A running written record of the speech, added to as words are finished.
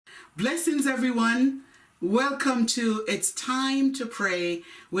Blessings, everyone. Welcome to It's Time to Pray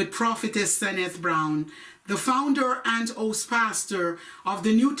with Prophetess Senneth Brown, the founder and host pastor of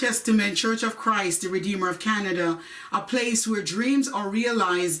the New Testament Church of Christ, the Redeemer of Canada, a place where dreams are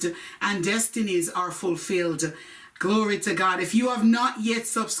realized and destinies are fulfilled. Glory to God. If you have not yet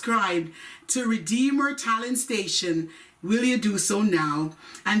subscribed to Redeemer Talent Station, will you do so now?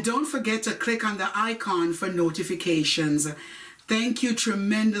 And don't forget to click on the icon for notifications. Thank you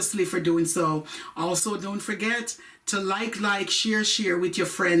tremendously for doing so. Also, don't forget to like, share with your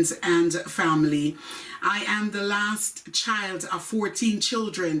friends and family. I am the last child of 14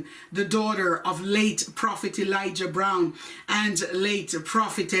 children, the daughter of late Prophet Elijah Brown and late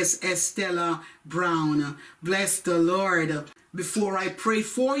Prophetess Estella Brown. Bless the Lord. Before I pray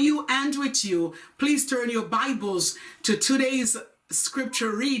for you and with you, please turn your Bibles to today's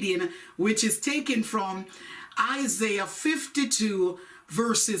scripture reading, which is taken from Isaiah 52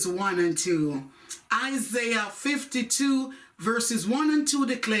 verses 1 and 2. Isaiah 52 verses 1 and 2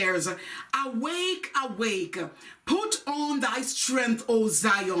 declares, "Awake, awake, put on thy strength, O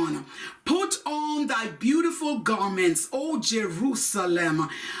Zion. Put on thy beautiful garments, O Jerusalem,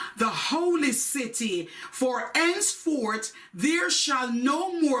 the holy city. For henceforth there shall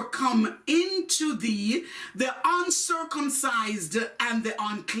no more come into thee the uncircumcised and the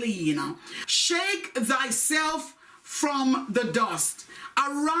unclean. Shake thyself from the dust.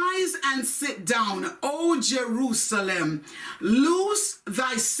 Arise and sit down, O Jerusalem. Loose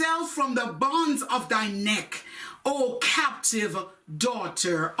thyself from the bonds of thy neck, O captive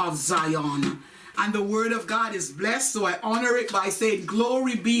daughter of Zion." And the word of God is blessed, so I honor it by saying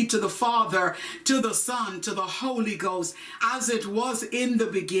glory be to the Father, to the Son, to the Holy Ghost, as it was in the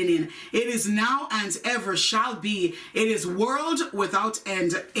beginning. It is now and ever shall be. It is world without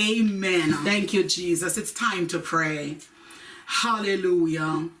end. Amen. Thank you, Jesus. It's time to pray.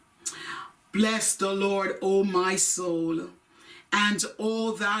 Hallelujah. Bless the Lord, O my soul, and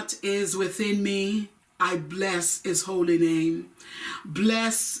all that is within me. I bless his holy name.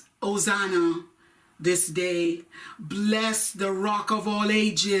 Bless Hosanna this day. Bless the Rock of all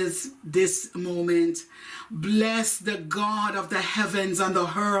ages this moment. Bless the God of the heavens and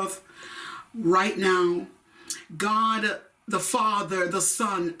the earth right now. God the Father, the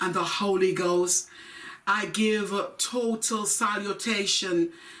Son, and the Holy Ghost. I give total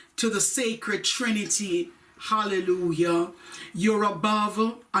salutation to the sacred Trinity. Hallelujah. You're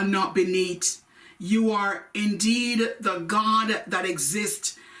above and not beneath. You are indeed the God that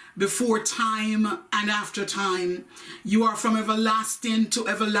exists before time and after time. You are from everlasting to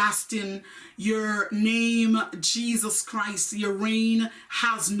everlasting. Your name, Jesus Christ, your reign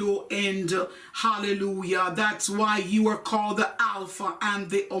has no end. Hallelujah. That's why you are called the Alpha and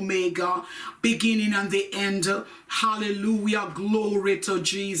the Omega, beginning and the end. Hallelujah. Glory to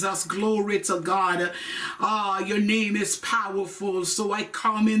Jesus. Glory to God. Your name is powerful. So I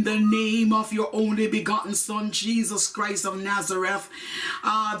come in the name of your only begotten Son, Jesus Christ of Nazareth.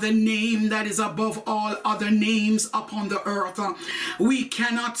 The name that is above all other names upon the earth. We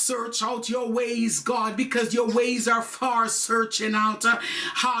cannot search out your ways, God, because your ways are far searching out.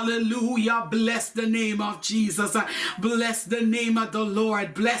 Hallelujah. Bless the name of Jesus. Bless the name of the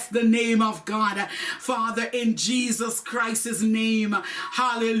Lord. Bless the name of God. Father, in Jesus Christ's name,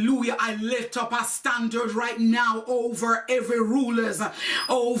 hallelujah, I lift up a standard right now over every rulers,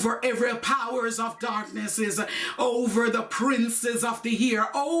 over every powers of darknesses, over the princes of the air,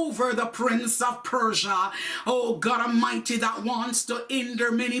 over the prince of Persia. Oh God Almighty, that wants to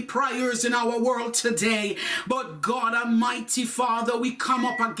hinder many prayers in our world today. But God Almighty, Father, we come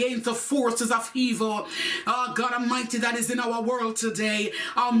up against the forces of evil, God Almighty, that is in our world today.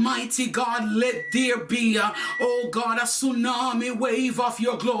 Almighty God, let there be, oh God, a tsunami wave of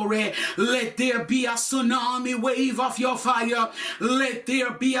your glory. Let there be a tsunami wave of your fire. Let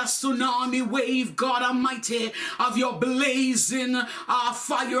there be a tsunami wave, God Almighty, of your blazing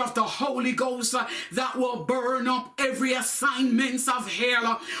fire of the Holy Ghost that will burn up every assignments of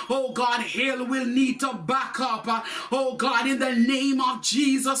hell. Oh God, hell will need to back up. Oh God, in the name of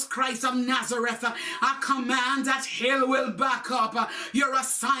Jesus Christ of Nazareth, I command that hell will back up. Your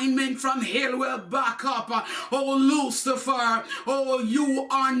assignment from hell will back up. Oh Lucifer, oh, you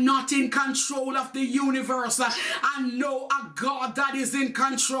are not in control of the universe. I know a God that is in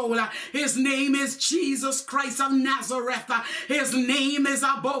control. His name is Jesus Christ of Nazareth. His name is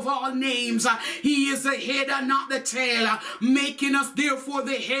above all names. He is the head and not the tail, making us therefore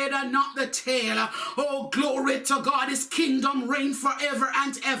the head and not the tail. Oh, glory to God. His kingdom reign forever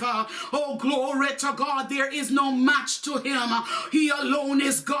and ever. Oh, glory to God. There is no match to him. He alone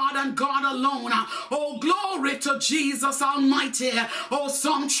is God and God alone. Oh, glory to Jesus Almighty. Oh,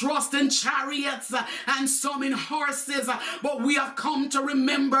 some trust in chariots and some in horses, but we have come to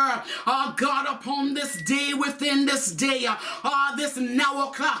remember God upon this day, within this day, this now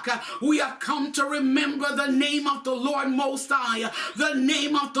o'clock, we have come to remember the name of the Lord Most High. The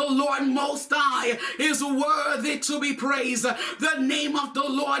name of the Lord Most High is worthy to be praised. The name of the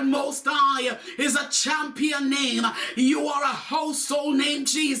Lord Most High is a champion name. You are a household name,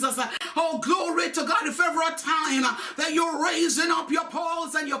 Jesus. Oh, glory to God. If ever a time that you're raising up your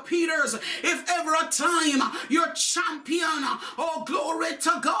Pauls and your Peters, if ever a time you're champion, oh, glory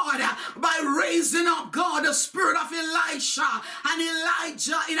to God, by raising up, God, the spirit of Elisha and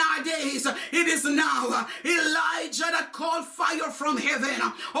Elijah in our days, it is now. Elijah that called fire from heaven.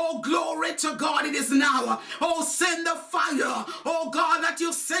 Oh, glory to God, it is now. Oh, send the fire. Oh, God, that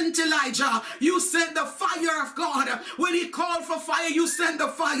you sent Elijah. You sent the fire of God. When he called for fire, you sent the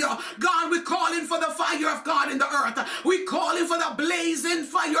fire. God, we're calling for the fire of God in the earth. We're calling for the blazing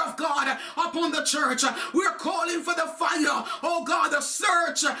fire of God upon the church. We're calling for the fire, oh God, the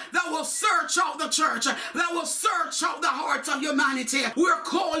search that will search out the church, that will search out the hearts of humanity. We're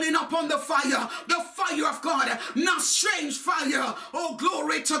calling upon the fire of God, not strange fire, oh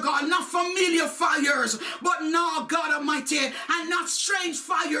glory to God, not familiar fires, but now, God Almighty, and not strange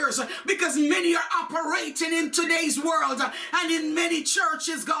fires, because many are operating in today's world and in many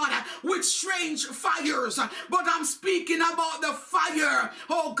churches, God, with strange fires. But I'm speaking about the fire,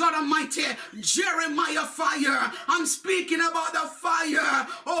 oh God Almighty, Jeremiah fire. I'm speaking about the fire,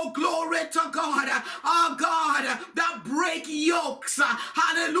 oh glory to God, oh God, that break yokes,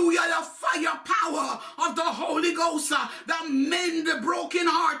 hallelujah, the fire power of the Holy Ghost that mend the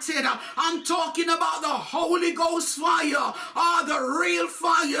brokenhearted. I'm talking about the Holy Ghost fire, the real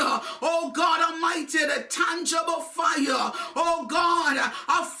fire, oh God Almighty, the tangible fire, oh God,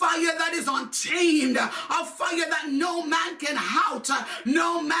 a fire that is untamed, a fire that no man can out,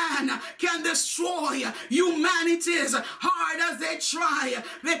 no man can destroy. Humanity's hard as they try,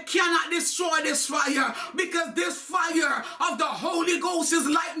 they cannot destroy this fire, because this fire of the Holy Ghost is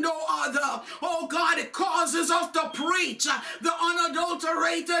like no other. Oh God, it causes us to preach the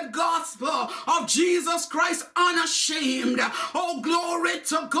unadulterated gospel of Jesus Christ unashamed. Oh, glory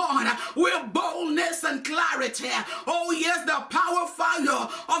to God, with boldness and clarity. Oh yes, the power fire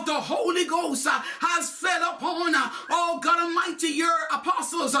of the Holy Ghost has fell upon, oh God Almighty, your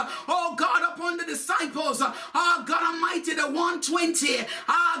apostles, oh God, upon the disciples, oh God Almighty, the 120,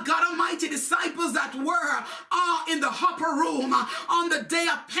 God Almighty, disciples that were in the upper room on the day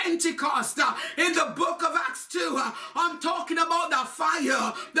of Pentecost in the book of Acts 2. I'm talking about the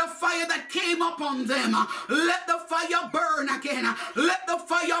fire that came upon them. Let the fire burn again. Let the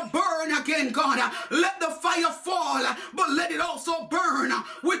fire burn again, God. Let the fire fall, but let it also burn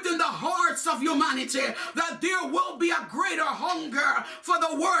within the hearts of humanity, that there will be a greater hunger for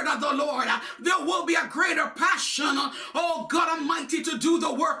the word of the Lord. There will be a greater passion, oh God Almighty, to do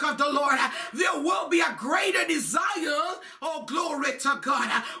the work of the Lord. There will be a greater desire, oh glory to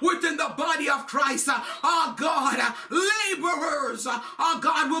God, within the body of Christ. Oh God, laborers, oh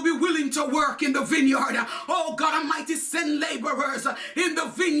God, will be willing to work in the vineyard. Oh God Almighty, send laborers in the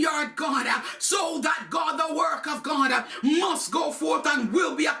vineyard, God, so that God, the work of God must go forth and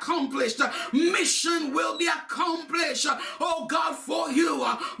will be accomplished. Mission will be accomplished, oh God, for you,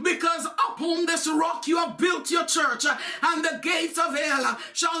 because upon this rock you have built your church, and the gates of hell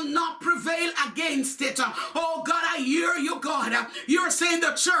shall not prevail against it. Oh God, I hear you, God. You're saying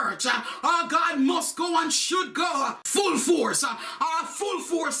the church, oh God, must go and should go full force, full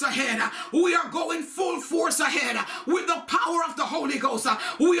force ahead. We are going full force ahead with the power of the Holy Ghost.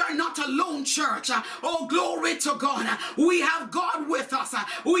 We are not a lone church. Oh, glory to God. We have God with us.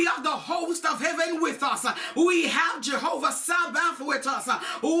 We have the host of heaven with us. We have Jehovah Sabbath with us.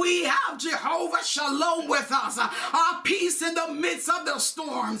 We have Jehovah Shalom with us. Our peace in the midst of the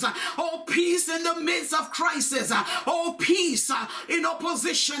storms. Oh, peace in the midst of crisis. Oh, peace in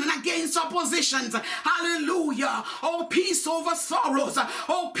opposition and against oppositions. Hallelujah. Oh, peace over sorrows.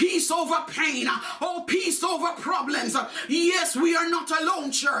 Oh, peace over pain. Oh, peace over problems. Yes, we are not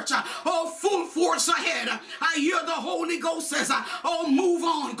alone, church. Oh, full force ahead. I hear the Holy Ghost says, oh, move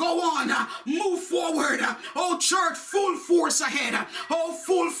on, go on, move forward. Oh, church, full force ahead. Oh,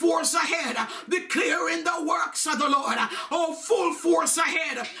 full force ahead. Declaring the works of the Lord. Oh, full force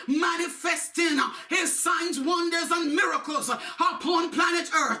ahead. Manifesting his sign signs, wonders, and miracles upon planet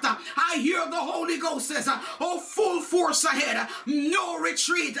Earth. I hear the Holy Ghost says, oh, full force ahead. No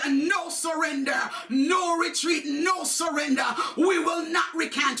retreat, no surrender. No retreat, no surrender. We will not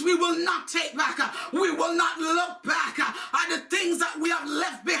recant. We will not take back. We will not look back at the things that we have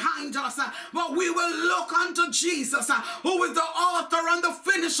left behind us. But we will look unto Jesus, who is the author and the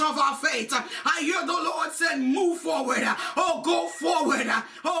finisher of our faith. I hear the Lord say, move forward. Oh, go forward.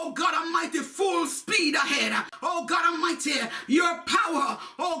 Oh, God Almighty, full speed ahead. Oh, God Almighty, your power,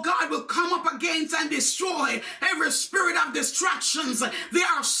 oh, God, will come up against and destroy every spirit of distractions. There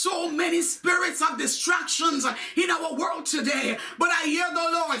are so many spirits of distractions in our world today. But I hear the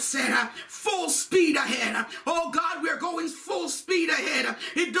Lord say, full speed ahead. Oh, God, we're going full speed ahead.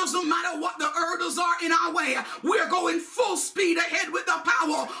 It doesn't matter what the hurdles are in our way. We're going full speed ahead with the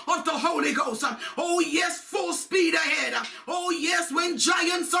power of the Holy Ghost. Oh, yes, full speed ahead. Oh, yes, when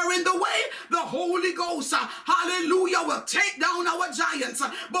giants are in the way, the Holy Ghost, hallelujah, will take down our giants.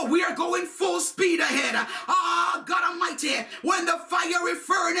 But we are going full speed ahead. Ah, God Almighty, when the fiery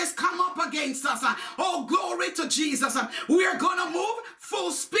furnace come up against us, oh, glory to Jesus, we are going to move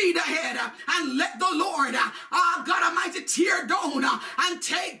full speed ahead and let the Lord, God Almighty, tear down and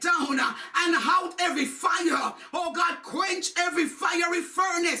take down and out every fire. Oh, God, quench every fiery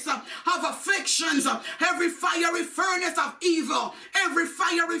furnace of afflictions, every fiery furnace of evil, every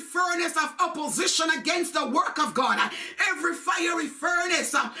fiery furnace of opposition against the work of God, every fiery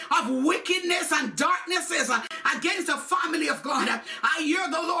furnace of wickedness and darknesses against the family of God. I hear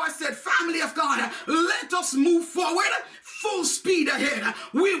the Lord said, family of God, let us move forward full speed ahead.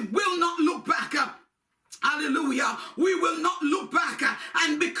 We will not look back. Hallelujah. We will not look back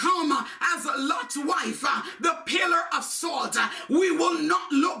and become as Lot's wife, the pillar of salt. We will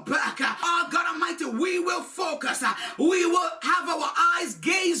not look back. Oh, God Almighty, we will focus. We will have our eyes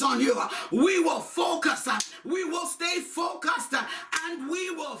gaze on you. We will focus. We will stay focused and we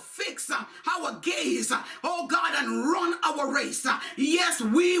will fix our gaze, oh God, and run our race. Yes,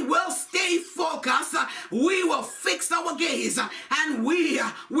 we will stay focused. We will fix our gaze and we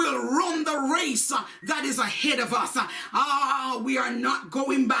will run the race that is ahead of us. We are not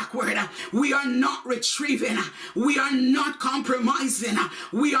going backward. We are not retrieving. We are not compromising.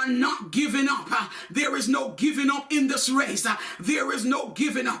 We are not giving up. There is no giving up in this race. There is no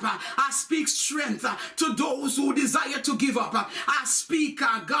giving up. I speak strength to those who desire to give up. I speak,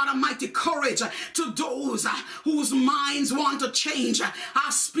 God Almighty, courage to those whose minds want to change. I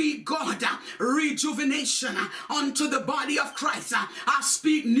speak, God, rejuvenation unto the body of Christ. I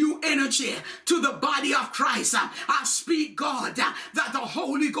speak new energy to the body of Christ. I speak, God, that the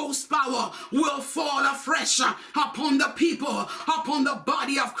Holy Ghost power will fall afresh upon the people, upon the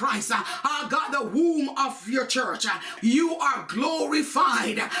body of Christ. God, the womb of your church. You are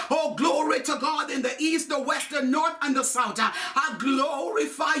glorified. Oh, glory to God in the east, the west, the north, and the south. I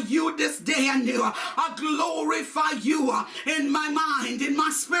glorify you this day anew. I glorify you in my mind, in my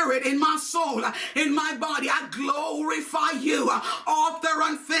spirit, in my soul, in my body. I glorify you, author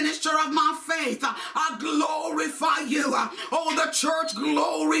and finisher of my faith. I glorify you. Oh, the church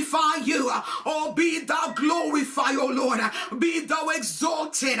glorify you. Oh, be thou glorified, oh Lord. Be thou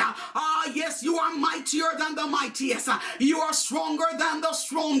exalted. Yes, you are mightier than the mightiest. You are stronger than the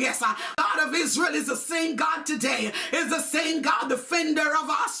strongest. God of Israel is the same God today. Is the same God, defender of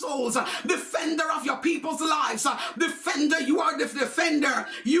our souls, defender of your people's lives. Defender, you are the defender.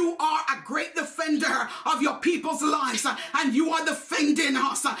 You are a great defender of your people's lives, and you are defending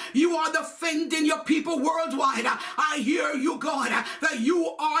us. You are defending your people worldwide. I hear you, God, that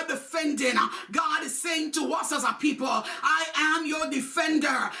you are defending. God is saying to us as a people, I am your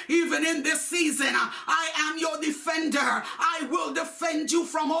defender. Even in this season, I am your defender. I will defend you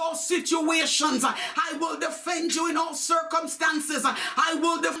from all situations. I will defend you in all circumstances. I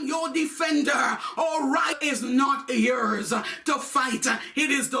will defend your defender. All right is not yours to fight. It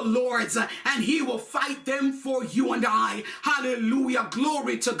is the Lord's, and he will fight them for you and I. Hallelujah.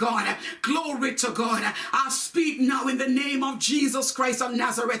 Glory to God. Glory to God. I speak now in the name of Jesus Christ of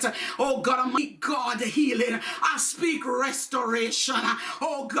Nazareth. Oh God Almighty, God healing. I speak restoration.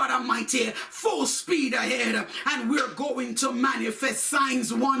 Oh God Almighty, full speed ahead, and we're going to manifest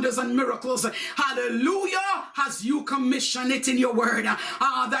signs, wonders, and miracles. Hallelujah. As you commission it in your word,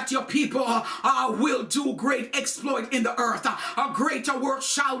 that your people will do great exploit in the earth. A greater work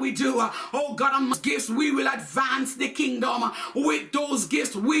shall we do. Oh God Almighty, gifts we will advance the kingdom. With those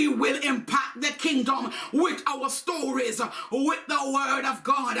gifts we will impact the kingdom with our stories, with the word of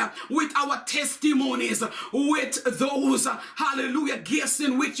God, with our testimonies, with those, hallelujah, gifts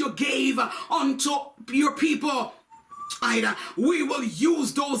in which you gave unto your people. We will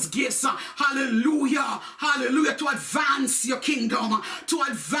use those gifts, hallelujah, hallelujah, to advance your kingdom, to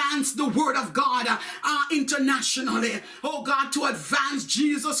advance the word of God internationally, oh God, to advance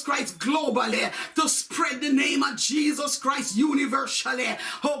Jesus Christ globally, to spread the name of Jesus Christ universally.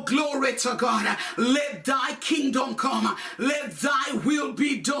 Oh, glory to God. Let thy kingdom come, let thy will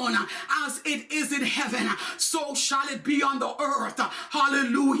be done as it is in heaven, so shall it be on the earth.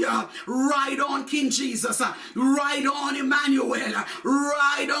 Hallelujah. Ride on, King Jesus. Ride on, Emmanuel.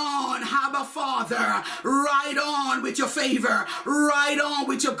 Ride on, Abba Father. Ride on with your favor. Ride on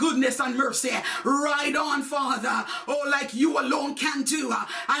with your goodness and mercy. Ride on, Father. Oh, like you alone can do.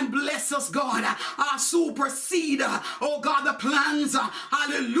 And bless us, God. Supersede, oh God, the plans,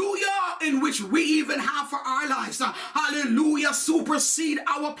 hallelujah, in which we even have for our lives. Hallelujah. Supersede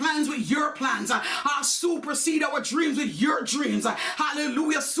our plans with your plans. Supersede our dreams with your dreams.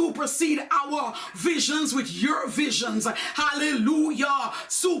 Hallelujah. Supersede our visions with your visions. Hallelujah.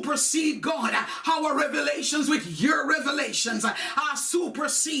 Supersede, God, our revelations with your revelations.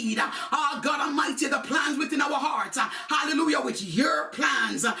 Supersede, God Almighty, the plans within our hearts. Hallelujah. With your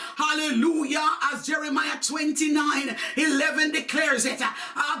plans. Hallelujah. As Jeremiah 29:11 declares it.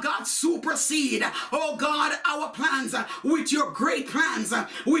 God, supersede, oh God, our plans with your great plans,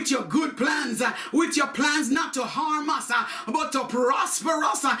 with your good plans, with your plans not to harm us, but to prosper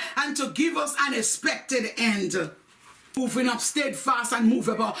us and to give us an expected end. Moving up steadfast and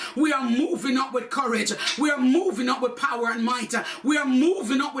movable. We are moving up with courage. We are moving up with power and might. We are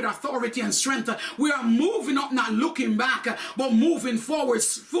moving up with authority and strength. We are moving up, not looking back, but moving forward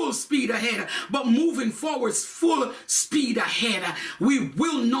full speed ahead. But moving forward full speed ahead. We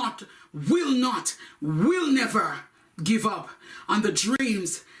will never give up on the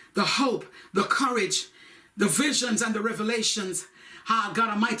dreams, the hope, the courage, the visions and the revelations, God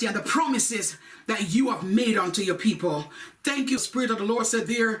Almighty, and the promises that you have made unto your people. Thank you, Spirit of the Lord said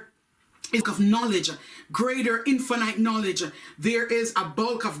there is of knowledge, greater infinite knowledge. There is a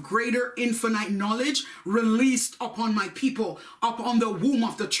bulk of greater infinite knowledge released upon my people, upon the womb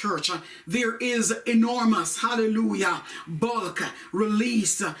of the church. There is enormous, hallelujah, bulk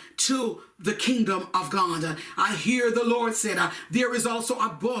released to the kingdom of God. I hear the Lord said there is also a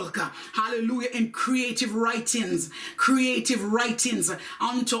bulk, hallelujah, in creative writings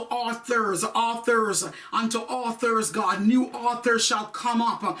unto authors, God. New authors shall come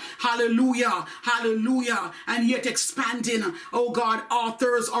up, hallelujah, hallelujah, and yet expanding, oh God,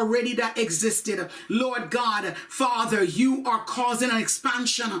 authors already that existed. Lord God, Father, you are causing an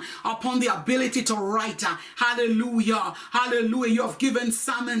expansion upon the ability to write, hallelujah, hallelujah. You have given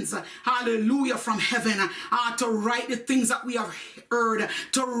summons, hallelujah, from heaven to write the things that we have heard,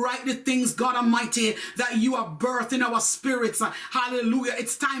 to write the things, God Almighty, that you have birthed in our spirits. Hallelujah.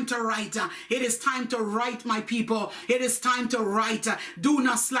 It's time to write. It is time to write, my people. It is time to write. Do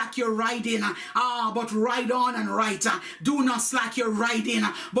not slack your writing, but write on and write. Do not slack your writing,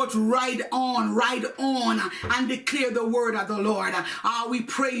 but write on and declare the word of the Lord. We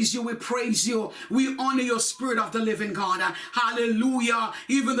praise you. We praise you. We honor your Spirit of the living God. Hallelujah.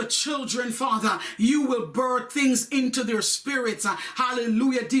 Even the children, Father, you will birth things into their spirits.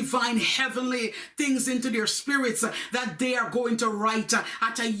 Hallelujah. Divine, heavenly things into their spirits that they are going to write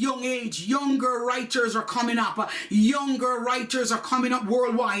at a young age. Younger writers are coming up. Younger writers are coming up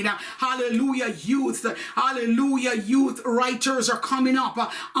worldwide. Hallelujah. Youth. Hallelujah. Youth writers are coming up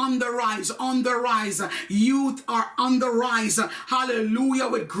on the rise. On the rise. Youth are on the rise. Hallelujah.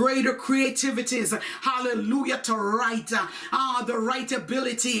 With greater creativities. Hallelujah. To write. The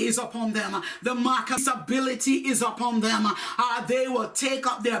writability is upon them. The markability is upon them. They will take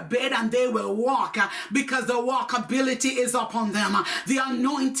up their bed and they will walk because the walkability is upon them. The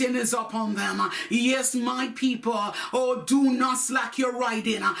anointing is upon them. Yes, my people. Oh, do not slack your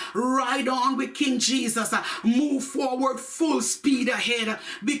riding. Ride on with King Jesus. Move forward full speed ahead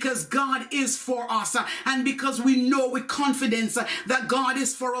because God is for us and because we know with confidence that God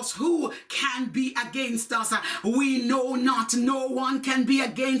is for us. Who can be against us? We know not. No one can be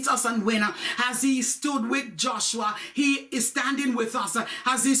against us and win. As he stood with Joshua, he is standing with us.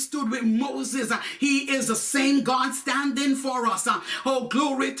 As he stood with Moses, he is the same God standing for us. Oh,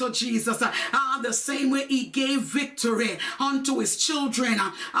 glory to Jesus. The same way he gave victory unto his children,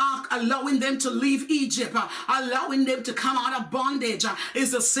 allowing them to leave Egypt, allowing them to come out of bondage,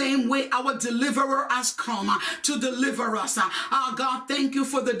 is the same way our deliverer has come to deliver us. God, thank you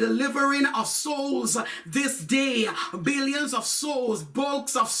for the delivering of souls this day. Billions of souls,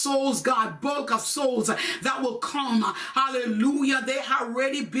 bulks of souls souls, God, bulk of souls that will come. Hallelujah. They have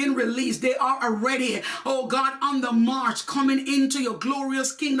already been released. They are already, oh God, on the march, coming into your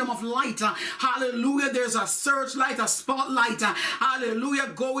glorious kingdom of light. Hallelujah. There's a searchlight, a spotlight.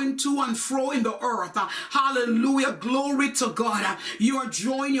 Hallelujah. Going to and fro in the earth. Hallelujah. Glory to God. You are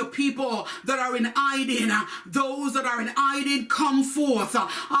joining your people that are in hiding. Those that are in hiding, come forth.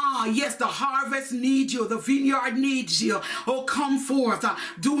 Yes, the harvest needs you. The vineyard needs you. Oh, come forth.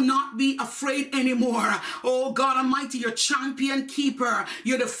 Do not be afraid anymore. Oh, God Almighty, your champion keeper,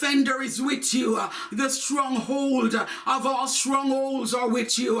 your defender is with you. The stronghold of all strongholds are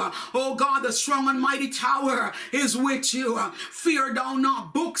with you. Oh, God, the strong and mighty tower is with you. Fear thou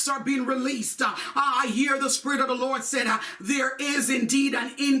not. Books are being released. I hear the Spirit of the Lord said, there is indeed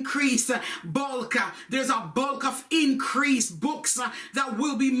an increase bulk. There's a bulk of increased books that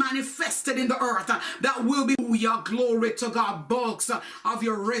will be manifested in the earth. That will be, your glory to God. Bulks of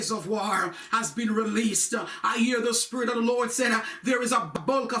your reservoir has been released. I hear the Spirit of the Lord said, there is a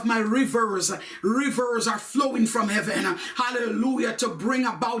bulk of my rivers. Rivers are flowing from heaven. Hallelujah. To bring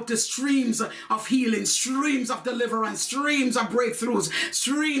about the streams of healing, streams of deliverance, streams of breakthroughs.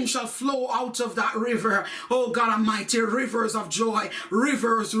 Streams shall flow out of that river. Oh God Almighty, rivers of joy.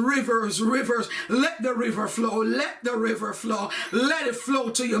 Rivers, rivers, rivers. Let the river flow. Let the river flow. Let it flow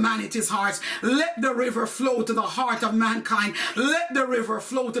to humanity's hearts. Let the river flow to the heart of mankind. Let the river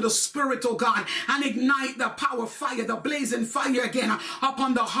flow to the Spirit, oh God, and ignite the power fire, the blazing fire again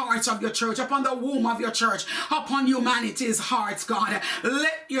upon the hearts of your church, upon the womb of your church, upon humanity's hearts, God.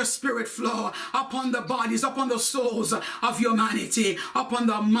 Let your Spirit flow upon the bodies, upon the souls of humanity, upon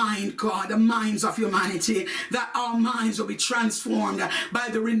the mind, God, the minds of humanity, that our minds will be transformed by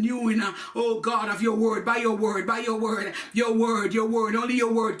the renewing, oh God, of your word, by your word, by your word, your word, your word. Only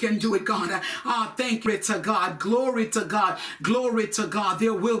your word can do it, God. Thank you to God. Glory to God. Glory to God.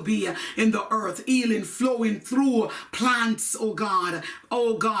 There will be in the earth healing flowing through plants, oh God.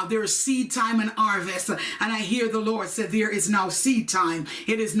 Oh God, there is seed time and harvest. And I hear the Lord say there is now seed time.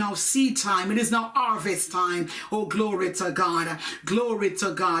 It is now seed time. It is now harvest time. Oh, glory to God. Glory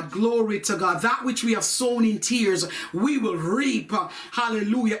to God. Glory to God. That which we have sown in tears, we will reap.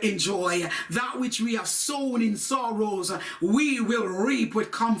 Hallelujah. In joy. That which we have sown in sorrows, we will reap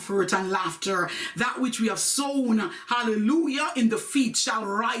with comfort and laughter. That which we have sown, hallelujah, in defeat shall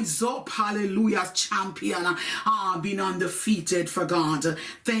rise up, hallelujah, as champion, being undefeated for God.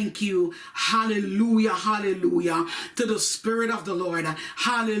 Thank you, hallelujah, hallelujah, to the Spirit of the Lord,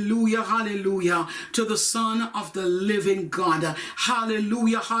 hallelujah, hallelujah, to the Son of the living God,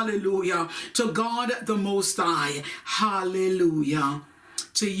 hallelujah, hallelujah, to God the Most High, hallelujah.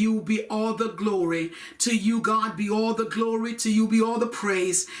 To you be all the glory. To you, God, be all the glory. To you be all the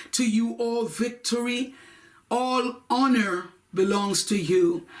praise. To you all victory. All honor belongs to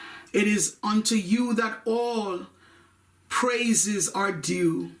you. It is unto you that all praises are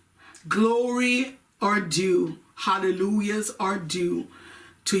due. Glory are due. Hallelujahs are due.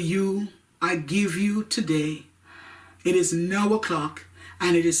 To you I give you today. It is now o'clock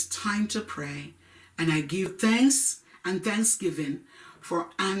and it is time to pray. And I give thanks and thanksgiving for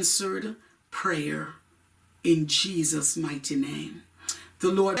answered prayer in Jesus' mighty name.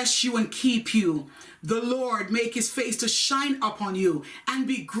 The Lord bless you and keep you. The Lord make his face to shine upon you and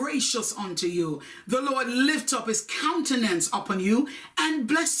be gracious unto you. The Lord lift up his countenance upon you and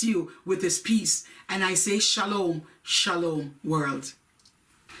bless you with his peace. And I say shalom, shalom world.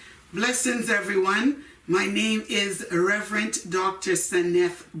 Blessings everyone. My name is Reverend Dr.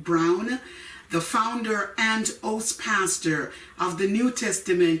 Senneth Brown, the founder and host pastor of the New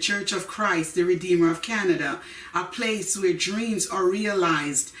Testament Church of Christ, the Redeemer of Canada, a place where dreams are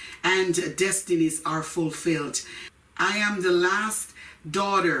realized and destinies are fulfilled. I am the last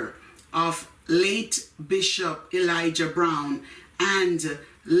daughter of late Bishop Elijah Brown and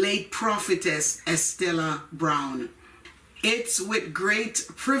late prophetess Estella Brown. It's with great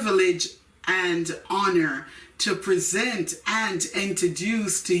privilege and honor to present and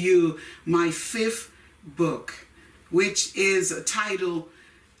introduce to you my 5th book, which is titled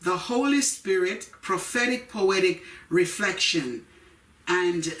The Holy Spirit Prophetic Poetic Reflection.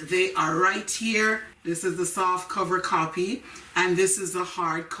 And they are right here. This is the soft cover copy, and this is the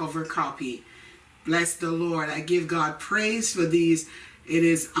hard cover copy. Bless the Lord. I give God praise for these. It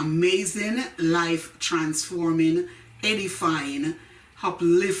is amazing, life transforming, edifying,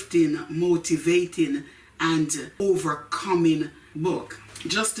 uplifting, motivating, and overcoming book.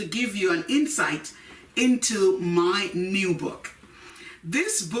 Just to give you an insight into my new book.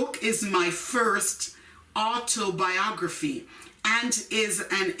 This book is my first autobiography and is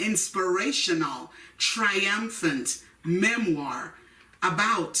an inspirational, triumphant memoir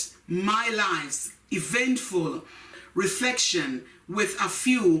about my life's eventful reflection with a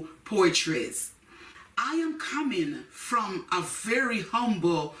few poetries. I am coming from a very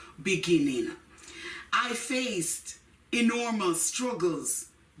humble beginning. I faced enormous struggles,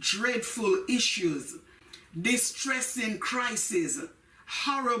 dreadful issues, distressing crises,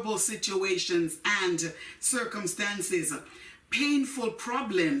 horrible situations and circumstances, painful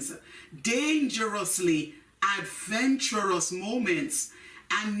problems, dangerously adventurous moments,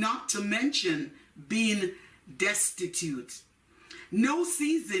 and not to mention being destitute. No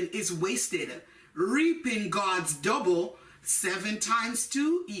season is wasted. Reaping God's double, 7 times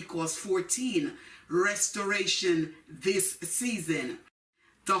 2 equals 14. Restoration this season.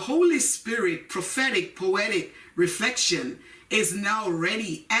 The Holy Spirit prophetic poetic reflection is now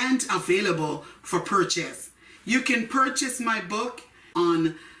ready and available for purchase. You can purchase my book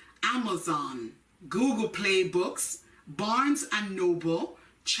on Amazon, Google Play Books, Barnes & Noble,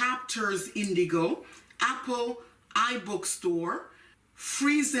 Chapters Indigo, Apple iBookstore,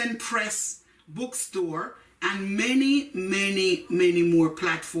 Friesen Press Bookstore, and many more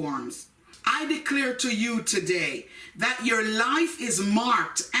platforms. I declare to you today that your life is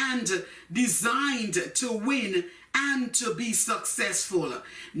marked and designed to win and to be successful.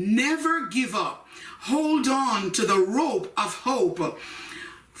 Never give up. Hold on to the rope of hope.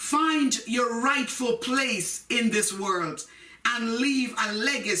 Find your rightful place in this world and leave a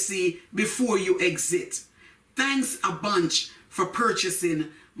legacy before you exit. Thanks a bunch for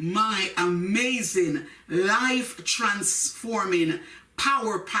purchasing my amazing life-transforming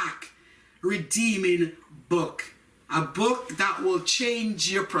power pack redeeming book. A book that will change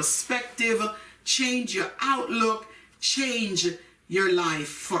your perspective, change your outlook, change your life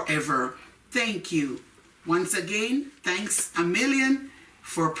forever. Thank you. Once again, thanks a million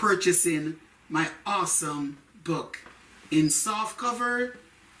for purchasing my awesome book in soft cover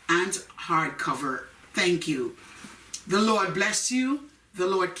and hardcover. Thank you. The Lord bless you. The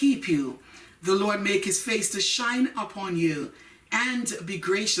Lord keep you. The Lord make his face to shine upon you and be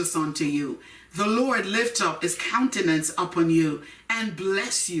gracious unto you. The Lord lift up his countenance upon you and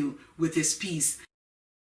bless you with his peace.